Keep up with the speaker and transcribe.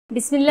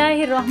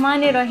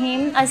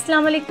बिस्मिल्लाहिर्रहमानिर्रहीम।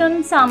 अस्सलाम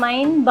वालेकुम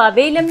सामाइन,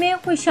 बाबे इल्म में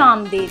खुश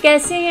आमदीद।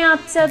 कैसे हैं आप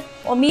सब?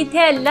 उम्मीद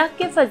है अल्लाह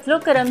के फजलो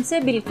करम से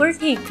बिल्कुल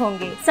ठीक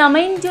होंगे।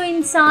 सामाइन, जो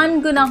इंसान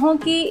गुनाहों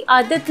की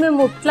आदत में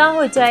मुब्तला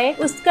हो जाए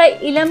उसका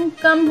इल्म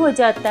कम हो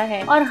जाता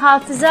है और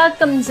हाफिजा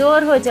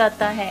कमजोर हो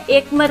जाता है।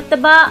 एक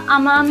मर्तबा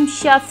इमाम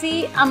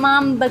शाफी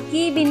इमाम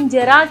बकी बिन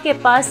जरा के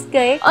पास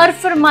गए और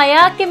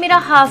फरमाया कि मेरा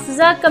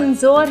हाफिजा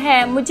कमजोर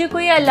है, मुझे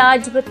कोई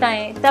इलाज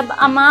बताएं। तब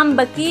इमाम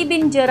बकी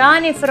बिन जरा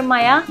ने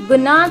फरमाया,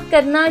 गुनाह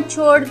करना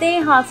छोड़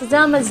दें,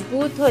 हाफिजा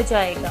मजबूत हो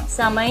जाएगा।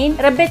 सामाइन,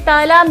 रब्बे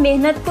ताला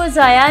मेहनत को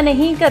जाया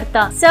नहीं करता।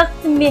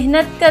 सख्त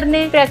मेहनत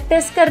करने,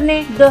 प्रैक्टिस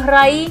करने,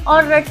 दोहराई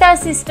और रटा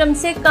सिस्टम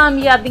से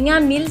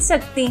कामयाबियां मिल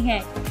सकती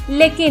हैं,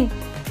 लेकिन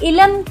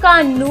इल्म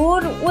का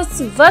नूर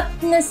उस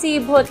वक्त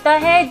नसीब होता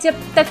है जब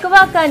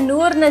तकवा का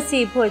नूर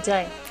नसीब हो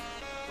जाए।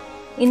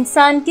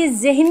 इंसान की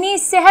ज़हनी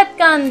सेहत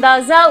का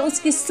अंदाज़ा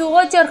उसकी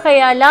सोच और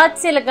ख्यालात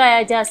से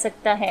लगाया जा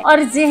सकता है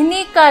और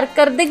ज़हनी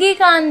कारकर्दगी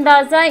का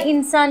अंदाज़ा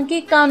इंसान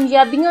की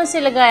कामयाबियों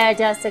से लगाया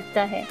जा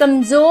सकता है।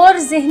 कमज़ोर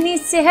ज़हनी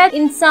सेहत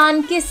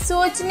इंसान की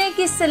सोचने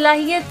की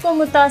सलाहियत को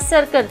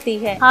मुतासर करती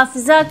है।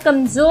 हाफिजा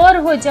कमज़ोर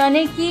हो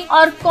जाने की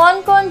और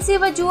कौन कौन सी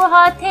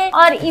वजूहात हैं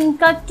और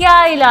इनका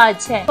क्या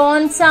इलाज है,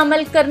 कौन सा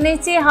अमल करने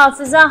से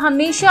हाफिजा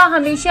हमेशा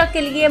हमेशा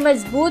के लिए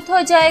मजबूत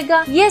हो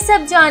जाएगा, ये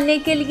सब जानने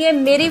के लिए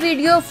मेरी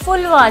वीडियो फुल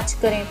वॉच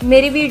करें।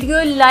 मेरी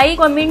वीडियो लाइक,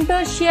 कमेंट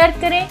और शेयर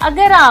करें।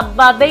 अगर आप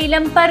बाबे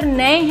इल्म पर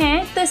नए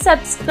हैं तो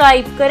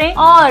सब्सक्राइब करें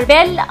और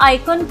बेल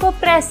आइकन को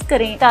प्रेस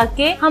करें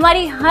ताकि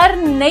हमारी हर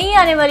नई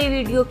आने वाली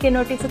वीडियो के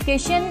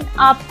नोटिफिकेशन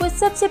आपको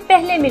सबसे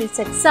पहले मिल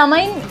सके।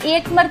 सामाइन,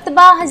 एक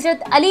मर्तबा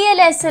हजरत अली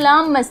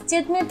अलैहिस्सलाम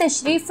मस्जिद में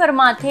तशरीफ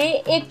फरमा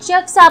थे। एक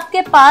शख्स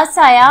आपके पास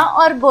आया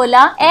और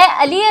बोला, ए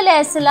अली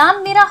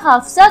अलैहिस्सलाम, मेरा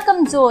हाफिजा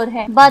कमजोर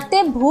है,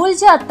 बातें भूल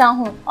जाता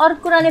हूँ और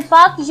कुरान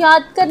पाक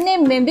याद करने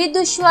में भी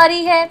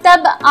दुश्वारी है।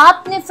 तब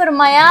आपने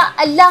फरमाया,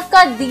 अल्लाह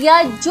का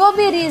दिया जो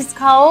भी रिज़्क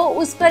खाओ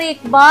उस पर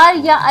एक बार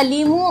या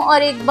अलीमू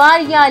और एक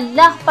बार या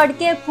अल्लाह पढ़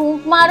के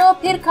फूंक मारो,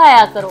 फिर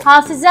खाया करो,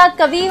 हाफिजा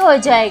कवी हो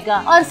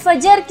जाएगा। और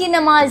फजर की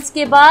नमाज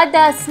के बाद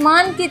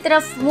आसमान की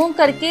तरफ मुंह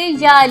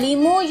करके या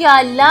अलीमू या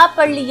अल्लाह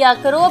पढ़ लिया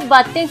करो,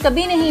 बातें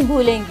कभी नहीं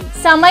भूलेंगी।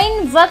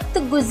 सामाइन, वक्त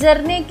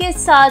गुजरने के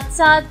साथ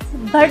साथ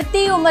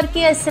बढ़ती उम्र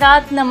के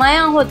असरात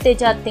नुमायां होते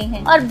जाते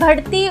हैं और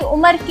बढ़ती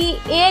उम्र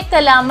की एक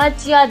अलामत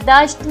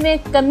याददाश्त में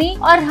कमी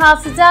और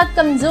हाफिजा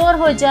कमजोर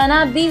हो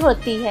जाना भी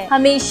होती है।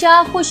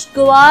 हमेशा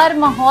खुशगवार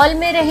माहौल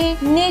में रहें,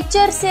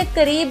 नेचर से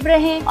करीब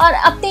रहें और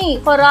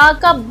अपनी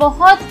खुराक का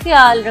बहुत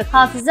ख्याल रखें,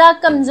 हाफिजा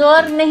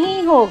कमजोर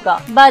नहीं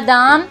होगा।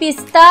 बादाम,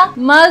 पिस्ता,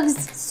 मग्ज,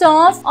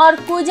 सौंफ और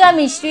पूजा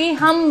मिश्री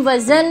हम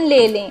वजन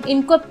ले लें,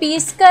 इनको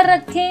पीस कर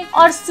रखें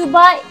और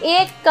सुबह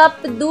 1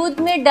 कप दूध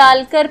में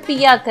डालकर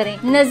पिया करें।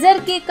 नजर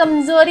की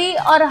कमजोरी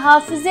और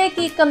हाफिजे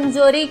की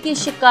कमजोरी की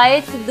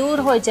शिकायत दूर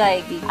हो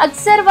जाएगी।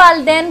 अक्सर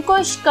वालिदैन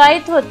को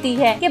शिकायत होती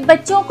है कि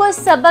बच्चों को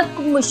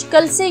सबक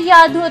मुश्किल से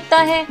याद होता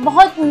है,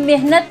 बहुत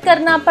मेहनत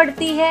करना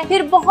पड़ती है,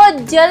 फिर बहुत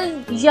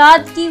जल्द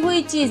याद की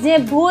हुई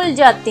चीजें भूल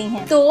जाती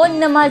हैं। तो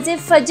नमाज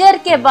फजर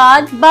के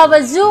बाद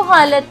बावजू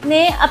हालत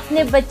में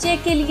अपने बच्चे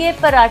के लिए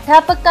पराठा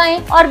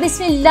पकाएं और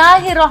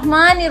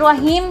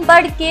बिस्मिल्लाहिर्रहमानिर्रहीम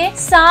पढ़ के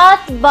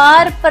 7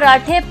 बार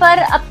पराठे पर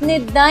अपने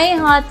दाएं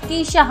हाथ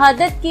की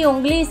शहादत की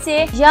उंगली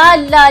से या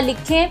अल्लाह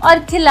लिखें और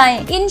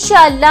खिलाएं।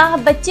 इंशाअल्लाह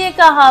बच्चे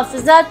का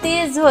हाफिजा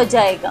तेज हो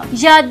जाएगा।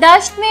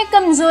 याददाश्त में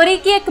कमजोरी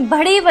की एक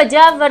बड़ी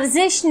वजह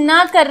वर्जिश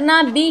न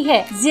करना भी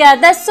है।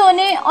 ज्यादा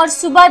सोने और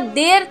सुबह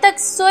देर तक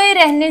सोए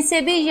रहने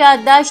से भी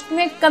याददाश्त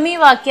में कमी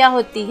वाक़या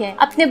होती है।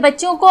 अपने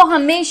बच्चों को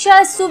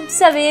हमेशा सुबह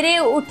सवेरे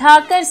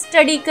उठाकर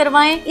स्टडी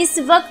करवाएं। इस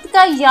वक्त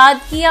का याद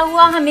किया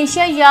हुआ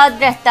हमेशा याद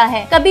रहता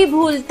है, कभी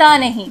भूलता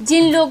नहीं।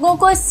 जिन लोगों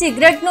को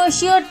सिगरेट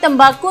नोशी और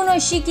तंबाकू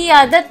नोशी की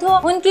आदत हो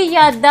उनकी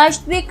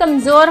याददाश्त भी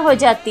कमजोर हो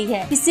जाती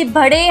है। किसी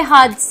बड़े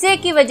हादसे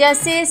की वजह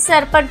से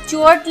सर पर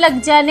चोट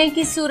लग जाने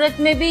की सूरत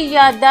में भी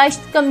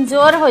याददाश्त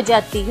कमजोर हो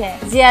जाती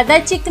है।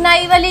 ज्यादा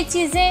चिकनाई वाली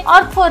चीजें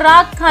और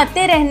खुराक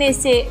खाते रहने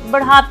से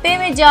बुढ़ापे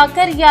में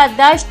जाकर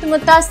याददाश्त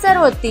मुतासर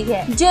होती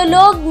है। जो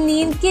लोग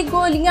नींद की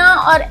गोलियां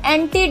और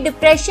एंटी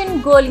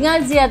डिप्रेशन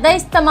गोलियां ज्यादा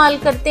इस्तेमाल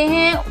करते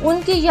हैं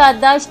उनकी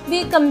याददाश्त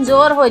भी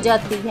कमजोर हो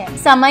जाती है।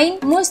 सामाइन,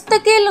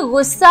 मुस्तकिल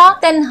गुस्सा,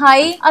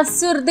 तन्हाई,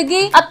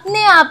 अफसुर्दगी,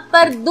 अपने आप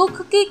पर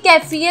दुख की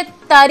कैफियत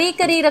तारी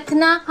करी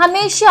रखना,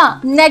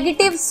 हमेशा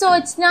नेगेटिव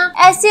सोचना,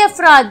 ऐसे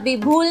अफराद भी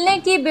भूलने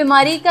की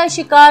बीमारी का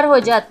शिकार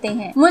हो जाते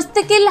हैं।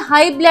 मुस्तकिल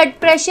हाई ब्लड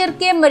प्रेशर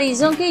के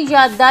मरीजों की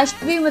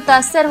याददाश्त भी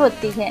मुतासर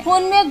होती है।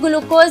 खून में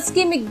ग्लूकोज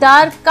की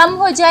मिकदार कम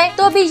हो जाए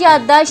तो भी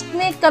याददाश्त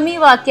में कमी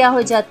वाक़या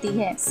हो जाती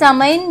है।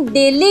 सामाइन,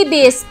 डेली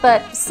बेस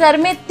पर सर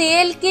में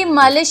तेल की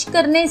मालिश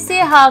करने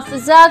से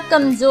हाफिजा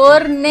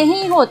कमजोर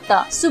नहीं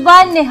होता।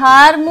 सुबह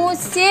निहार मुँह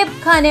सेब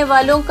खाने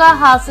वालों का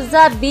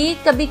हाफिजा भी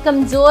कभी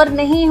कमजोर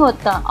नहीं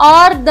होता और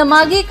और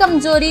दिमागी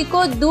कमजोरी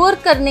को दूर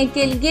करने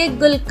के लिए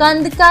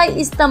गुलकंद का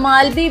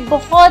इस्तेमाल भी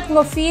बहुत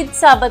मुफीद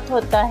साबित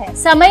होता है।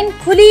 सामईन,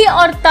 खुली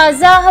और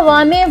ताज़ा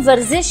हवा में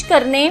वर्जिश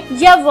करने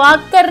या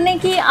वॉक करने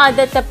की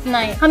आदत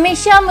अपनाएं।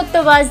 हमेशा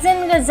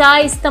मुतवाज़िन ग़िज़ा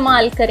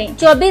इस्तेमाल करें।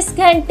 24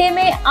 घंटे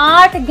में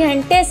 8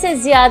 घंटे से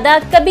ज्यादा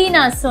कभी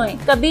ना सोएं।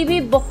 कभी भी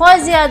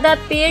बहुत ज्यादा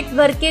पेट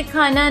भर के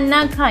खाना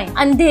ना खाएं।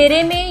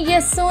 अंधेरे में या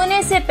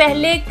सोने से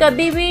पहले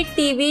कभी भी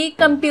टीवी,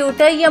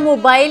 कंप्यूटर या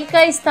मोबाइल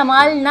का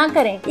इस्तेमाल ना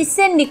करें।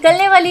 इससे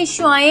निकलने वाली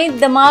शुआएं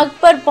दिमाग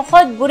पर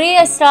बहुत बुरे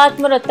असरात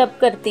मुरतब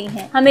करती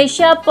हैं।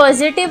 हमेशा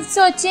पॉजिटिव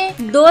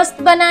सोचें,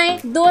 दोस्त बनाएं।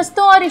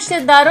 दोस्तों और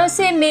रिश्तेदारों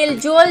से मेल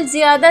जोल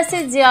ज्यादा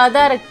से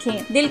ज्यादा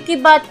रखें। दिल की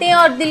बातें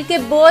और दिल के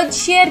बोझ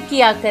शेयर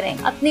किया करें।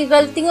 अपनी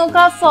गलतियों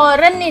का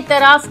फौरन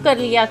इतराफ कर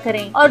लिया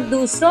करें और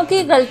दूसरों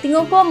की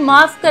गलतियों को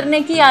माफ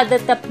करने की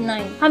आदत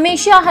अपनाएं।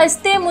 हमेशा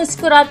हंसते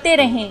मुस्कुराते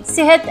रहें।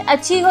 सेहत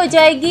अच्छी हो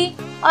जाएगी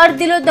और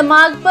दिलो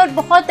दिमाग पर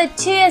बहुत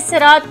अच्छे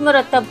असरात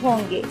मुरतब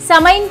होंगे।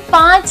 सामईन,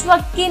 5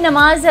 वक्त की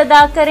नमाज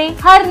अदा करें।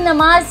 हर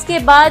नमाज के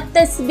बाद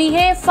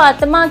तस्बीह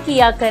फातिमा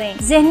किया करें।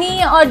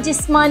 ज़हनी और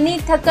जिस्मानी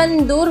थकन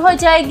दूर हो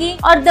जाएगी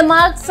और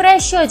दिमाग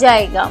फ्रेश हो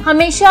जाएगा।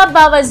 हमेशा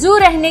बावजू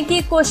रहने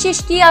की कोशिश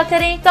किया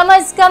करें। कम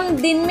अज कम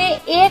दिन में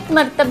 1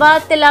 मरतबा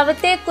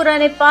तिलावत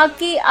कुरान पाक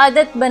की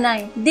आदत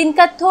बनाएं। दिन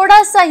का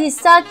थोड़ा सा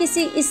हिस्सा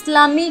किसी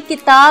इस्लामी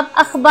किताब,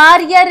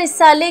 अखबार या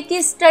रिसाले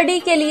की स्टडी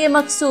के लिए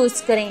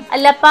मखसूस करें।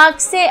 अल्लाह पाक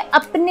से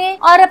अपने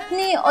और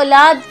अपनी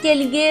औलाद के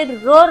लिए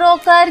रो रो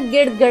कर,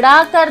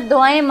 गिड़गिड़ा कर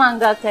दुआएं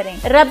मांगा करें।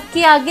 रब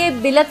के आगे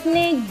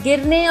बिलकने,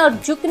 गिरने और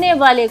झुकने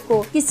वाले को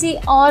किसी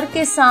और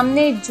के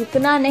सामने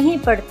झुकना नहीं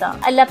पड़ता।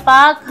 अल्लाह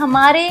पाक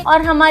हमारे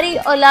और हमारी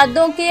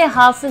औलादों के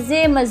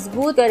हाफिजे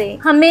मजबूत करे।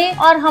 हमें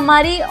और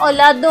हमारी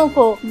औलादों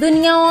को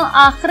दुनिया और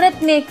आखिरत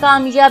में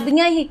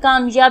कामयाबियां ही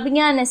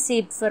कामयाबियां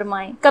नसीब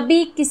फरमाए।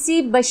 कभी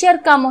किसी बशर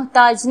का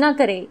मोहताज न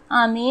करे।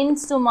 आमीन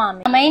सुमा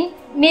आमीन।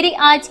 मेरी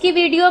आज की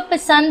वीडियो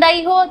पसंद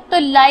आई हो तो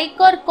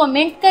लाइक और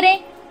कमेंट करें,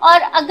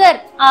 और अगर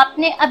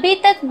आपने अभी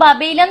तक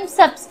बाबे इल्म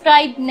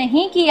सब्सक्राइब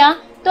नहीं किया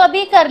तो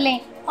अभी कर लें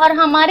और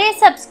हमारे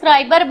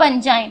सब्सक्राइबर बन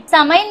जाएं।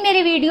 सामईन,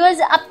 मेरी वीडियोस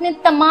अपने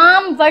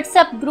तमाम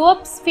व्हाट्सएप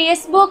ग्रुप्स,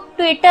 फेसबुक,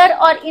 ट्विटर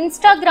और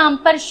इंस्टाग्राम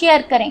पर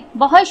शेयर करें।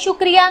 बहुत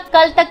शुक्रिया।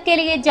 कल तक के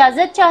लिए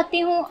इजाजत चाहती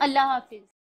हूँ। अल्लाह हाफिज।